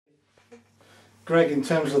Greg, in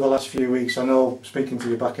terms of the last few weeks, I know, speaking to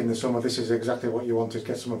you back in the summer, this is exactly what you wanted,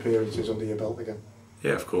 get some appearances under your belt again.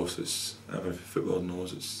 Yeah, of course, it's every footballer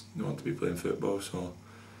knows you want to be playing football, so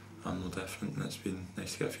I'm no different, and it's been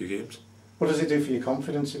nice to get a few games. What does it do for your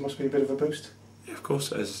confidence? It must be a bit of a boost. Yeah, of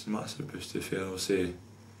course it is, a massive boost. If you say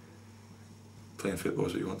playing football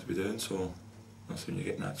is what you want to be doing, so that's when you're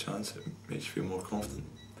getting that chance, it makes you feel more confident.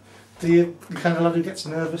 Do you kind of lad who gets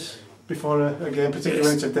nervous before a game, particularly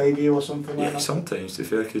when it's a debut or something like that? Yeah, sometimes, to be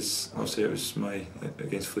fair, because obviously it was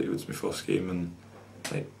against Fleetwood's my first game, and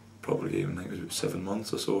like proper game, I think it was about 7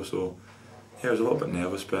 months or so yeah, I was a little bit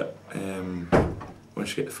nervous, but once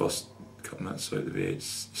you get the first couple of minutes out of the way, you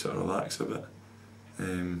sort of relax a bit.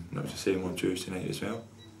 And it was the same on Tuesday night as well.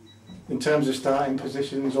 In terms of starting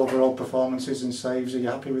positions, overall performances and saves, are you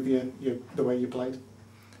happy with the way you played?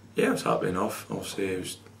 Yeah, I was happy enough. Obviously I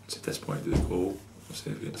was disappointed with the goal.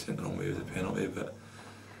 Obviously I got sent the wrong way with the penalty, but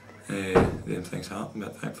them things happen,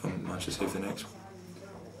 but thankfully I managed to save the next one.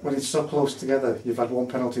 When it's so close together, you've had one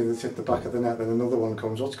penalty that's hit the back of the net, then another one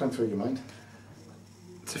comes, what's going through your mind?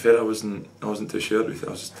 To be fair, I wasn't too sure, I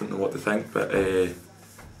just didn't know what to think, but I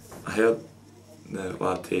heard the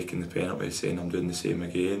lad taking the penalty saying I'm doing the same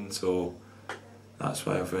again, so that's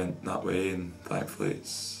why I've went that way, and thankfully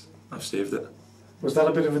I've saved it. Was that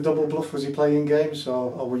a bit of a double bluff? Was he playing games, or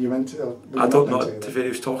were you meant to? I don't know. To be fair, he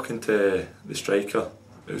was talking to the striker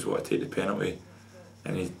who was going to take the penalty,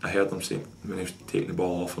 and I heard him saying when he was taking the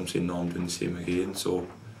ball off him saying no, I'm doing the same again. So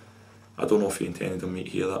I don't know if he intended him to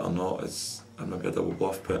hear that or not. It's maybe a double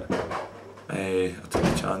bluff, but I took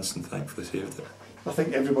the chance and thankfully saved it. I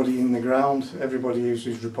think everybody in the ground, everybody who's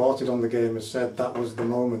reported on the game has said that was the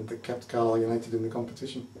moment that kept Carlisle United in the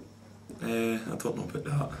competition. I don't know about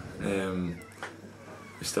that.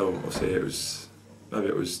 Still, I'll say it was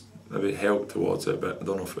maybe helped towards it, but I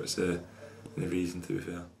don't know if it's the reason, to be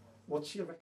fair. What's your